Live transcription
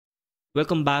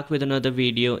Welcome back with another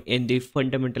video in the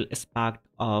fundamental aspect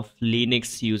of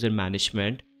Linux user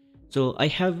management. So I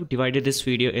have divided this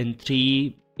video in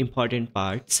three important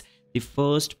parts. The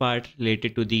first part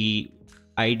related to the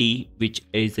ID, which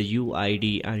is the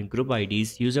UID and group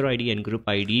IDs, user ID and group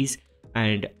IDs,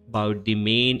 and about the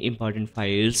main important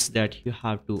files that you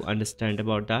have to understand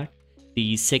about that.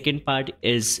 The second part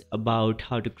is about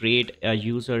how to create a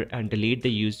user and delete the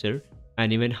user,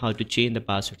 and even how to change the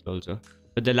passwords also.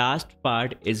 But the last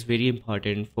part is very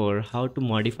important for how to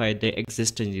modify the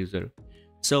existing user.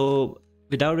 So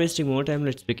without wasting more time,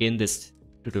 let's begin this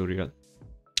tutorial.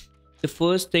 The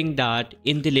first thing that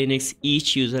in the Linux,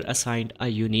 each user assigned a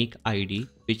unique ID,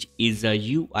 which is a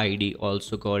UID,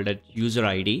 also called a user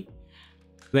ID.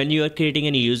 When you are creating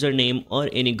any username or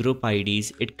any group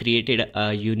IDs, it created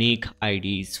a unique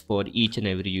IDs for each and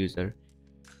every user.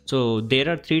 So there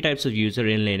are three types of user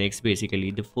in Linux.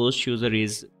 Basically, the first user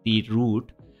is the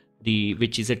root,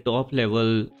 which is a top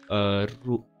level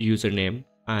username,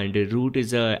 and root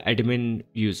is a admin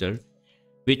user,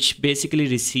 which basically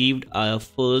received a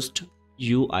first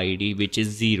UID, which is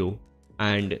 0.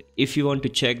 And if you want to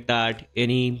check that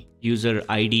any user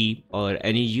ID or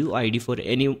any UID for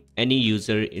any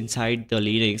user inside the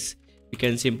Linux, you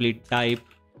can simply type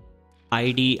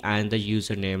ID and the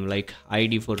username. Like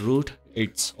ID for root,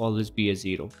 it's always be a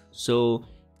 0. So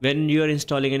when you are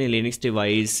installing any Linux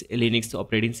device, a Linux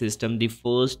operating system, the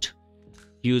first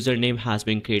username has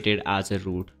been created as a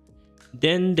root.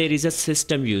 Then there is a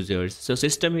system users. So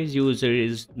system user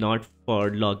is not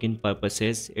for login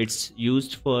purposes. It's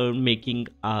used for making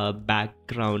a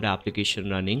background application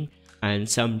running and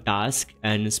some task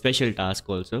and special task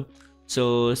also.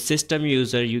 So system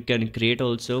user you can create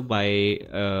also by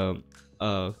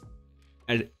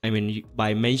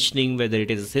by mentioning whether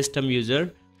it is a system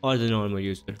user or the normal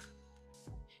user.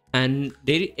 And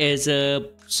there is a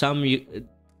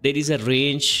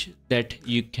range that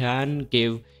you can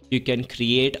give. You can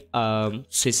create a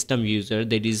system user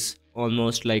that is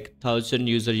almost like 1000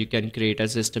 user you can create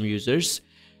as system users,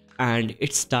 and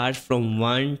it starts from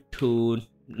 1 to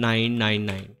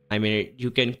 999. I mean,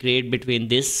 you can create between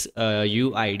this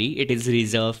UID. It is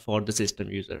reserved for the system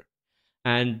user.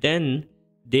 And then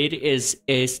there is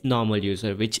a normal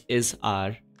user, which is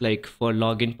our, like, for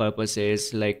login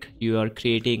purposes, like you are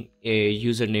creating a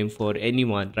username for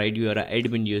anyone, right? You are an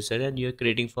admin user and you're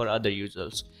creating for other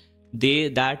users.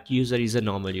 That user is a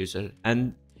normal user,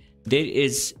 and there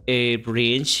is a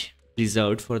range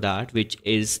reserved for that, which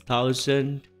is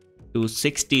 1000 to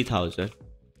 60,000.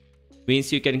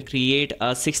 Means you can create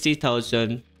a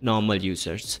 60,000 normal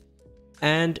users.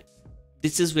 And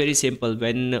this is very simple.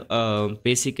 When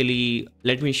basically,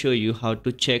 let me show you how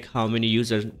to check how many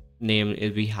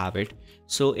username we have it.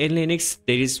 So in Linux,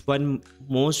 there is one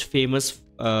most famous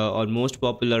or most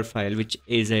popular file, which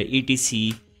is a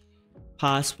etc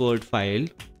password file.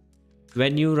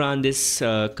 When you run this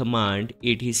command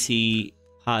etc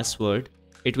password,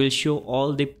 it will show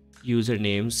all the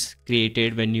usernames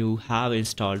created when you have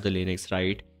installed the Linux,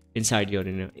 right, inside your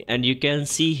and you can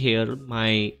see here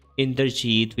my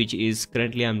Inderjeet, which is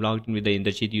currently I'm logged in with the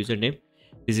Inderjeet username.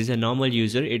 This is a normal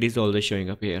user. It is always showing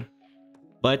up here.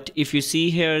 But if you see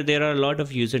here, there are a lot of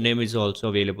username is also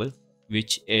available,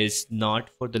 which is not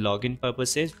for the login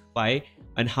purposes. Why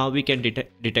and how we can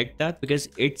detect that? Because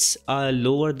it's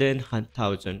lower than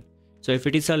 1000. So if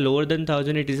it is a lower than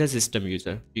 1000, it is a system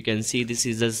user. You can see this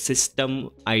is a system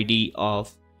ID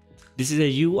of, this is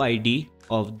a UID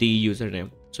of the username.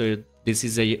 So this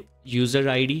is a user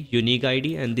ID, unique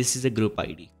ID, and this is a group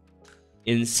ID.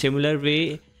 In similar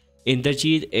way,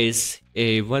 Inderjeet is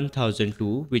a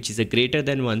 1002, which is a greater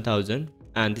than 1000,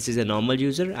 and this is a normal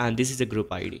user, and this is a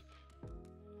group ID.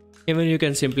 Even you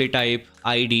can simply type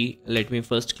ID. Let me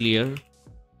first clear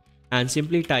and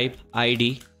simply type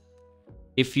ID.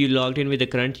 If you logged in with the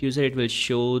current user, it will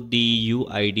show the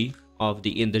UID of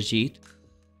the Inderjeet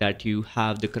that you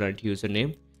have the current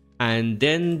username. And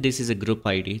then this is a group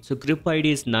ID. So group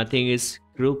ID is nothing, is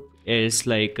group is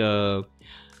like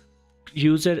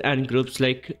user and groups,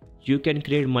 like you can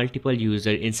create multiple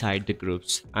user inside the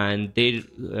groups, and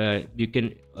there you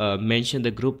can mention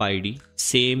the group ID,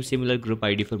 similar group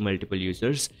ID for multiple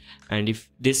users. And if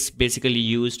this basically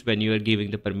used when you are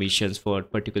giving the permissions for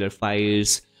particular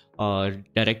files or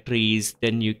directories,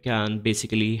 then you can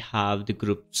basically have the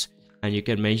groups, and you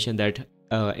can mention that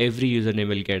every username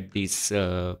will get these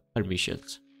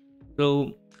permissions.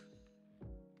 So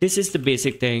this is the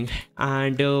basic thing.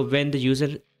 And when the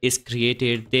user is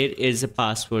created, there is a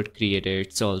password created.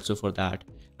 It's also for that,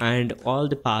 and all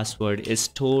the password is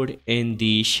stored in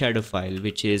the shadow file,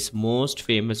 which is most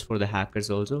famous for the hackers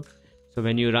also. So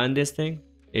when you run this thing,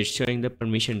 it's showing the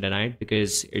permission denied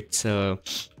because it's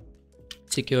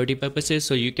security purposes.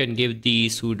 So you can give the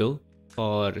sudo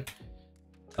for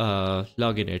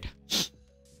login it.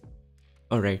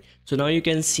 All right, so now you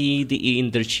can see the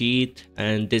Inderjeet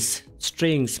and this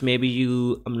strings. Maybe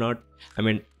we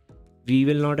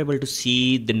will not able to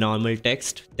see the normal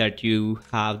text that you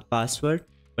have password,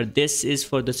 but this is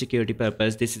for the security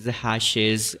purpose. This is the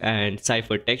hashes and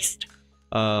ciphertext,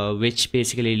 which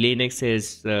basically Linux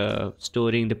is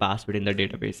storing the password in the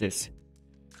databases.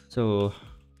 So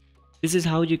this is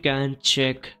how you can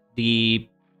check the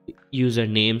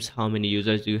usernames, how many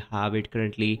users you have it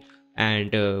currently,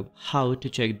 and how to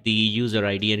check the user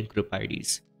ID and group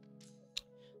IDs.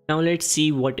 Now let's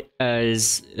see what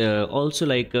is also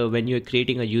like when you're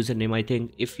creating a username. I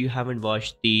think if you haven't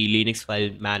watched the Linux file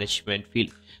management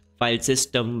file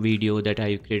system video that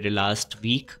I created last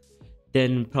week,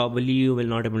 then probably you will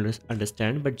not able to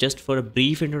understand. But just for a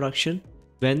brief introduction,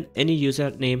 when any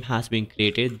username has been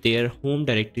created, their home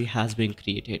directory has been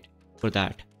created for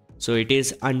that. So it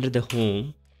is under the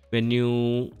home. When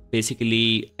you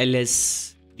basically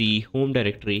ls the home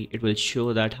directory, it will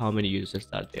show that how many users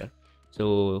are there.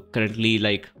 So currently,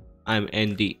 like, I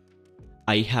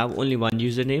have only one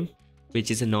username,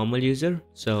 which is a normal user.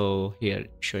 So here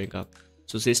showing up.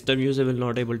 So system user will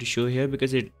not able to show here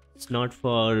because it's not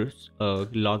for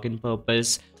login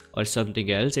purpose or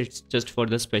something else. It's just for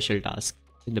the special task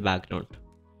in the background.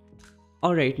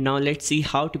 All right, now let's see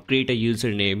how to create a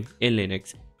username in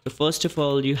Linux. So first of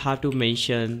all, you have to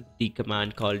mention the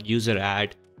command called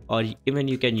useradd, or even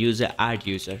you can use a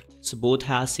adduser. So both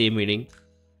have same meaning.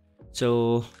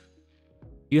 So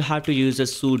you have to use a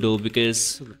sudo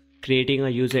because creating a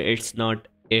user, it's not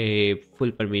a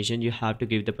full permission. You have to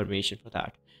give the permission for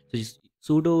that. So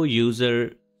sudo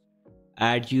user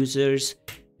add users,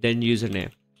 then username.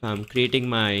 So I'm creating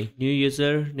my new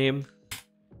username.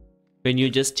 When you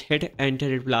just hit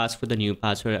enter, it will ask for the new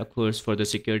password, of course, for the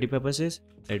security purposes.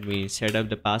 Let me set up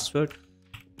the password.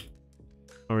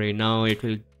 All right, now it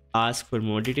will ask for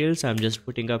more details. I'm just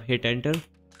putting up hit enter.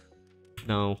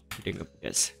 Now hitting up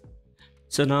yes.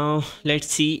 So now let's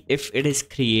see if it is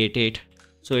created.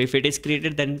 So if it is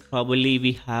created, then probably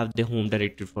we have the home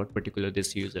directory for particular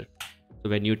this user. So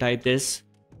when you type this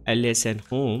ls and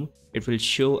home, it will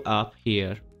show up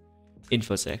here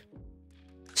infosec.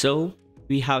 So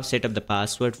we have set up the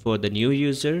password for the new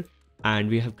user and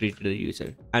we have created the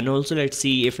user. And also let's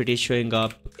see if it is showing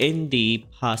up in the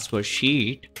password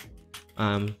sheet.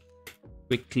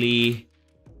 Quickly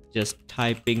just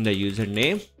typing the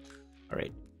username. All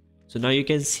right, so now you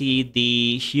can see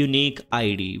the unique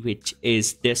ID, which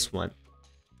is this one.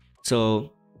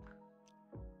 So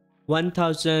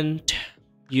 1000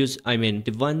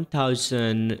 the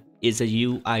 1000 is a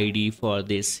UID for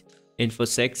this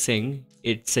infosec Singh.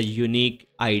 It's a unique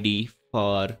ID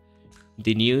for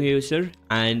the new user,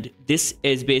 and this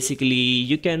is basically,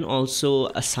 you can also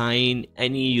assign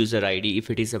any user ID if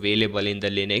it is available in the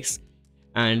Linux,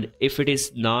 and if it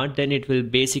is not, then it will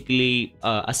basically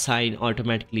assign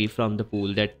automatically from the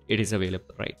pool that it is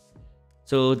available, right?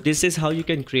 So this is how you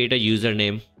can create a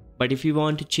username. But if you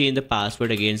want to change the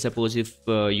password again, suppose if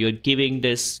you're giving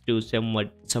this to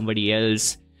somebody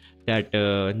else that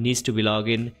needs to be logged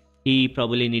in, he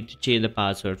probably need to change the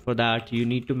password. For that, you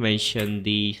need to mention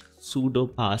the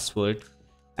sudo password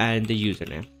and the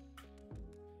username,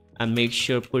 and make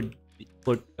sure put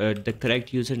the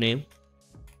correct username.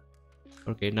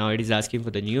 Okay, now it is asking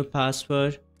for the new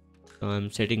password, so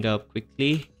I'm setting up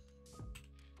quickly.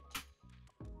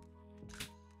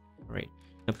 All right,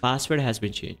 the password has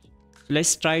been changed. So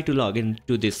let's try to log in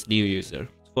to this new user.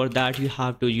 For that, you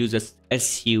have to use a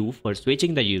su for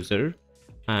switching the user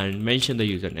and mention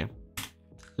the username.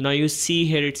 So now you see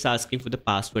here it's asking for the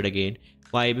password again.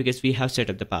 Why? Because we have set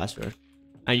up the password,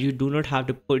 and you do not have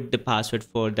to put the password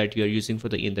for that you are using for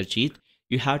the Inderjeet.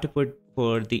 You have to put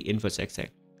for the infosec.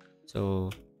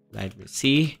 So let me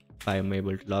see if I am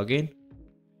able to log in.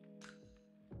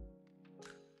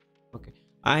 Okay,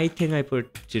 I think I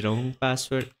put the wrong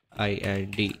password,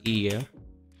 INDE here.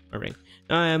 All right,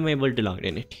 now I am able to log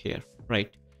in it here,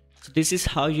 right? So this is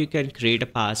how you can create a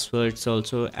passwords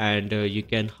also, and you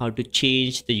can how to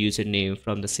change the username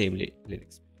from the same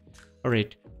Linux. All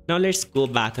right, now let's go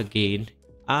back again.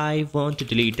 I want to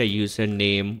delete a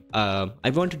username. I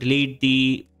want to delete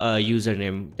the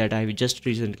username that I just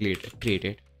recently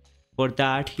created. For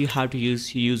that, you have to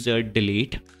use user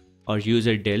delete or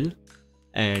user del,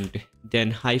 and then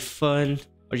hyphen,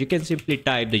 or you can simply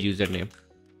type the username.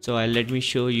 So let me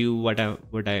show you what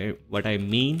I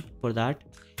mean for that.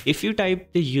 If you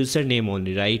type the username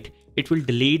only, right, it will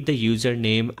delete the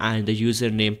username and the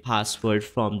username password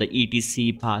from the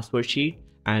etc password sheet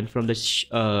and from the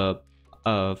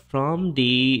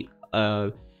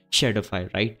shadow file,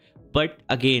 right? But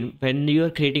again, when you are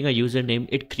creating a username,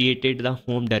 it created the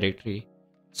home directory.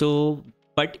 So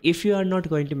but if you are not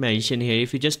going to mention here,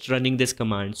 if you're just running this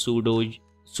command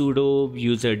sudo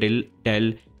user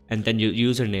del and then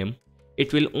username,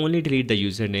 it will only delete the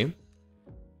username,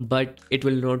 but it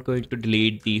will not going to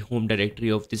delete the home directory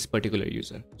of this particular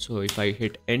user. So if I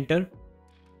hit enter,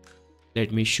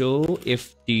 let me show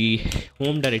if the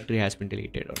home directory has been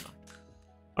deleted or not.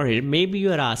 Alright, maybe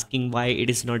you are asking why it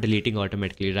is not deleting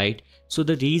automatically, right? So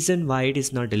the reason why it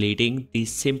is not deleting, the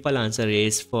simple answer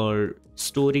is for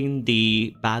storing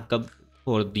the backup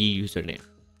for the username.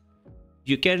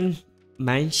 You can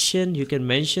mention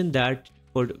that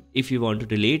for if you want to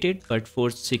delete it, but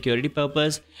for security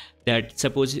purpose, that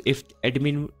suppose if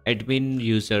admin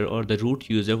user or the root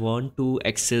user want to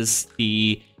access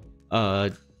the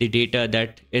data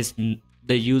that is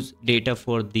the use data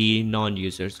for the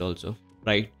non-users also,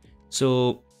 right?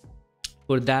 So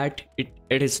for that,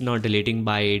 it is not deleting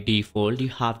by default. You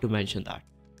have to mention that.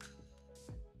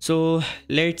 So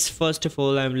let's first of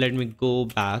all let me go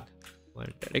back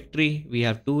one directory. We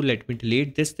have two. Let me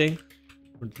delete this thing.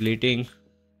 Deleting.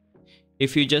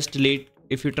 If you just delete,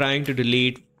 if you're trying to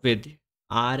delete with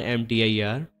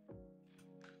rmdir,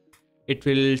 it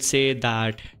will say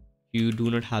that you do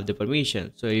not have the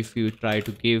permission. So if you try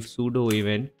to give sudo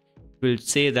even, it will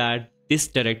say that this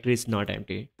directory is not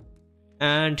empty,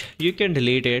 and you can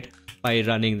delete it by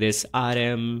running this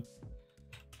rm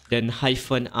then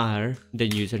 -r then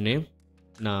username.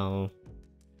 Now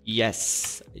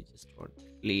yes, I just want to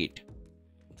delete.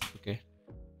 Okay,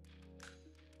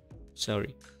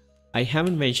 sorry, I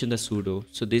haven't mentioned the sudo.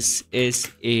 So this is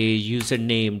a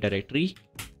username directory.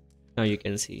 Now you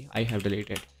can see I have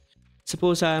deleted.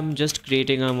 Suppose I'm just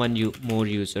creating a more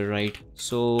user, right?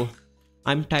 So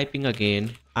I'm typing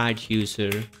again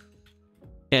adduser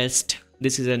test.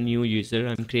 This is a new user,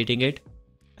 I'm creating it,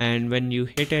 and when you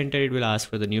hit enter, it will ask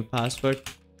for the new password.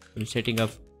 I'm setting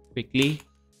up quickly.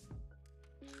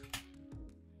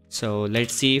 So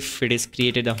let's see if it is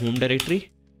created a home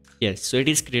directory. Yes, so it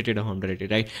is created a home directory,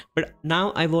 right? But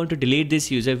now I want to delete this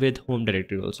user with home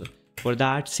directory also. For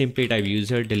that, simply type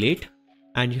user delete,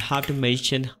 and you have to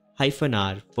mention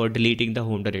 -r for deleting the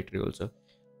home directory also.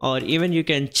 Or even you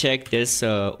can check this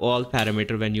all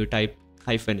parameter when you type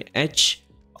 -h,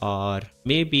 or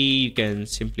maybe you can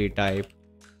simply type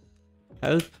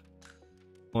help,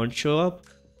 won't show up,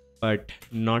 but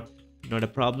not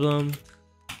a problem.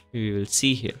 We will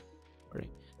see here. All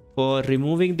right. For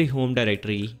removing the home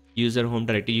directory, user home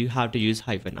directory, you have to use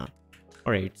 -r.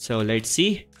 All right, so let's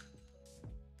see.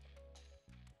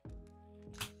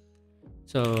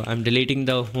 So I'm deleting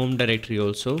the home directory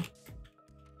also.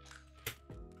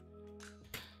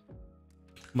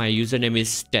 My username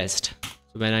is test.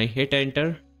 So when I hit enter,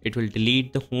 it will delete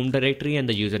the home directory and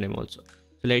the username also.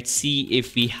 So let's see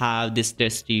if we have this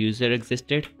test user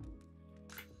existed.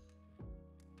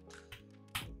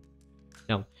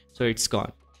 No, so it's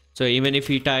gone. So even if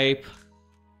we type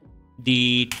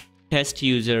the test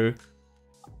user,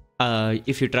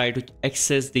 if you try to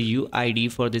access the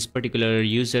UID for this particular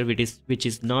user which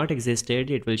is not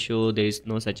existed, it will show there is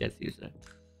no such as user.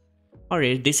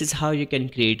 Alright, this is how you can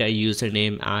create a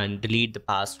username and delete the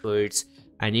passwords,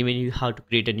 and even you have to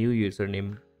create a new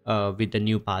username with the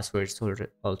new passwords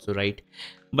also, right?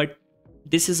 But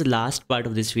this is the last part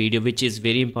of this video, which is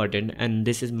very important, and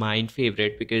this is my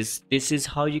favorite, because this is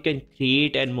how you can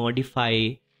create and modify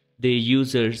the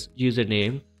user's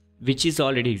username which is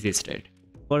already existed.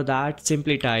 For that,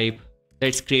 simply type,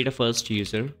 let's create a first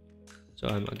user. So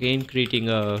I'm again creating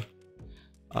a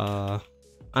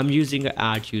I'm using a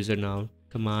adduser now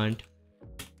command.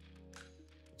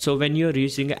 So when you're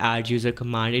using adduser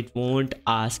command, it won't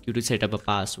ask you to set up a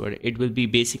password. It will be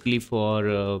basically for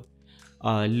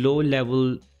a low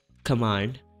level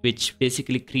command which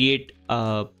basically create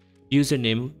a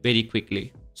username very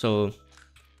quickly. So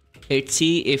let's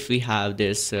see if we have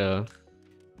this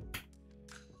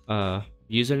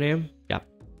username. Yeah,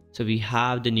 so we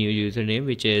have the new username,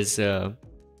 which is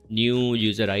new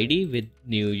user ID with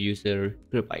new user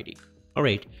group ID. All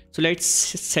right, so let's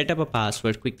set up a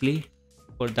password quickly.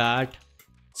 For that,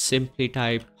 simply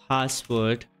type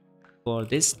password for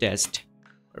this test.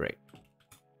 All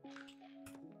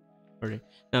right,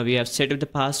 now we have set up the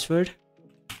password.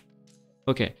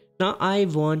 Okay, now I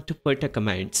want to put a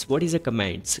comments. What is a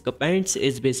comments? Comments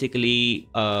is basically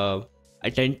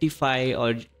identify,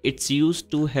 or it's used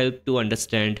to help to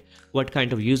understand what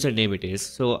kind of username it is.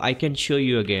 So I can show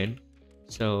you again.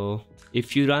 So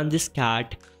If you run this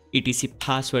cat etc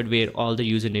password where all the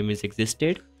username is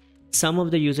existed, some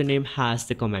of the username has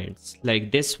the comments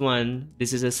like this one.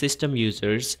 This is a system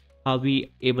users. How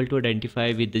we able to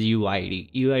identify with the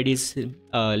UID? UID is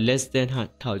less than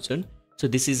 1000. So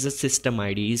this is the system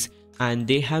IDs, and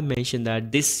they have mentioned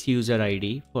that this user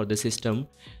ID for the system,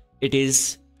 it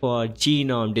is for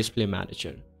genome display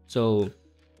manager. So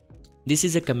this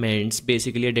is a comments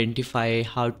basically identify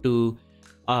how to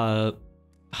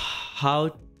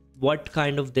what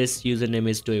kind of this username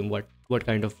is doing what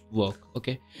kind of work.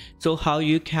 Okay, so how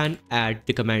you can add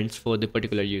the comments for the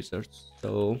particular users.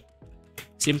 So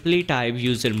simply type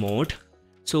usermod.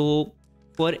 So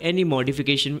for any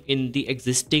modification in the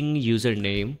existing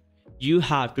username, you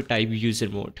have to type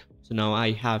usermod. So now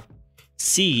I have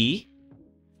C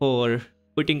for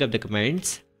putting up the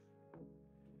comments,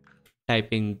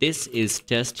 typing this is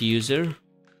test user,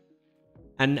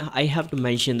 and I have to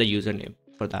mention the username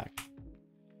for that.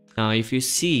 Now if you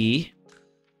see,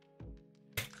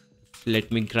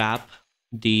 let me grab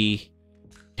the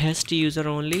test user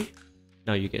only.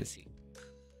 Now you can see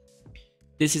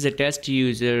this is a test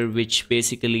user, which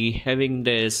basically having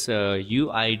this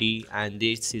UID, and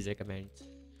this is a comment.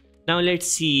 Now let's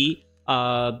see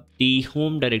the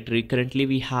home directory. Currently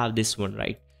we have this one,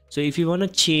 right? So if you want to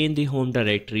change the home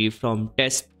directory from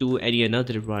test to any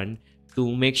another one,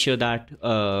 to make sure that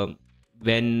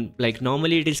when like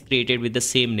normally it is created with the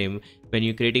same name, when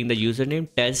you're creating the username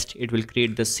test, it will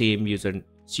create the same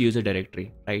user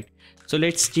directory, right? So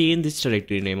let's change this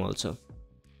directory name also.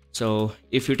 So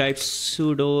if you type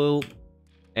sudo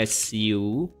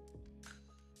su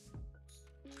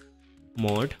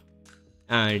mod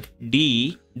and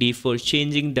d for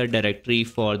changing the directory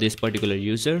for this particular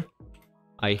user,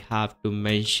 I have to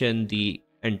mention the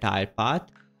entire path.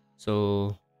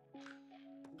 So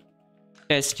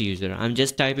test user, I'm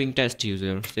just typing test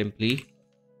user simply.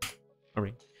 All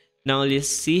right, now let's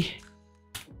see.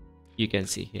 You can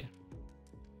see here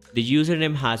the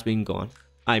username has been gone.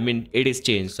 I mean it is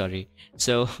changed, sorry.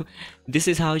 So this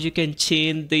is how you can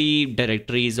change the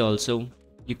directories also.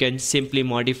 You can simply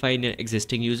modify an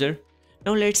existing user.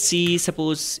 Now let's see,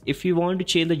 suppose if you want to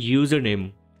change the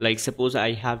username, like suppose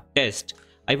I have test,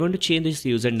 I want to change this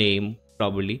username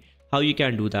probably. How you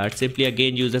can do that? Simply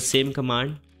again use the same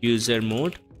command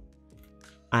usermod,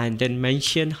 and then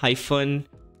mention hyphen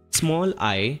small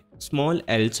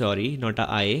l, sorry, not a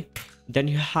I. Then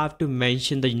you have to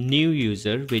mention the new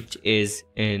user, which is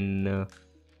in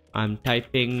I'm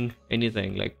typing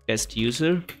anything like test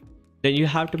user. Then you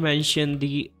have to mention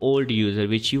the old user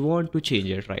which you want to change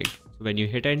it, right? So when you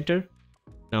hit enter,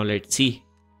 now let's see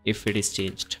if it is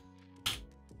changed.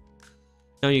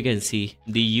 Now you can see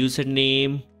the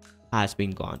username has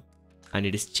been gone and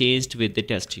it is changed with the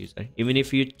test user. Even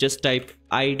if you just type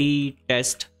id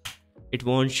test, it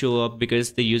won't show up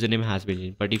because the username has been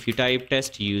changed. But if you type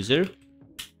test user,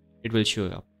 it will show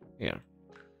up here.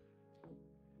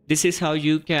 This is how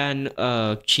you can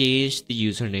change the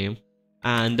username.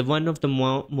 And the one of the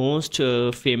most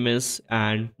famous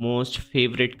and most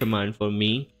favorite command for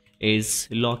me is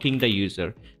locking the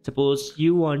user. Suppose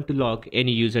you want to lock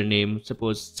any username,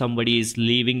 suppose somebody is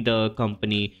leaving the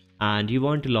company and you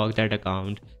want to lock that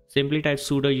account, simply type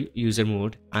sudo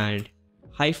usermod and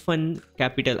hyphen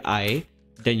capital I,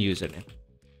 then username.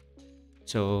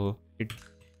 So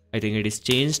I think it is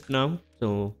changed now.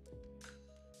 So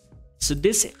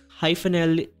this hyphen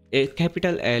L,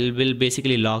 capital L will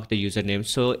basically lock the username.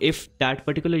 So if that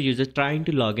particular user trying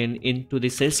to log in into the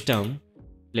system,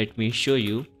 let me show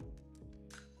you,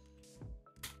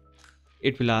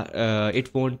 it will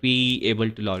it won't be able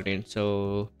to log in.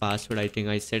 So password, I think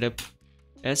I set up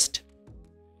test.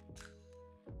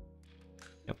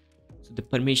 Yep. So the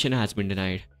permission has been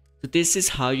denied. So this is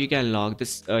how you can log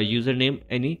this username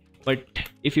any. But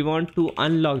if you want to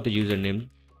unlock the username,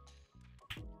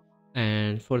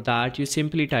 and for that you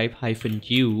simply type hyphen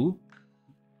u,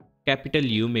 capital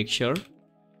U, make sure,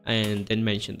 and then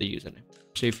mention the username.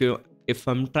 So if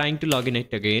I'm trying to log in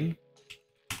it again,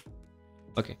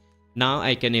 okay, now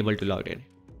I can able to log in.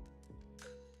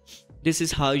 This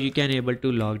is how you can able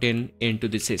to log in into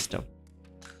the system.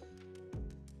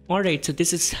 Alright, so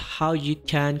this is how you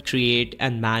can create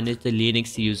and manage the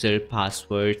Linux user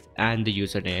passwords and the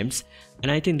usernames.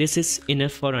 And I think this is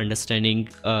enough for understanding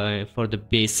for the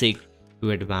basic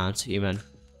to advanced even.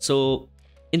 So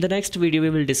in the next video, we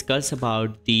will discuss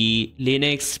about the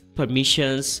Linux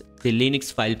permissions, the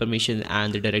Linux file permissions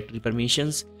and the directory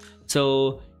permissions.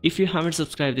 So if you haven't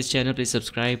subscribed this channel, please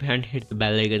subscribe and hit the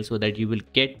bell icon so that you will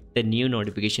get the new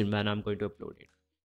notification when I'm going to upload it.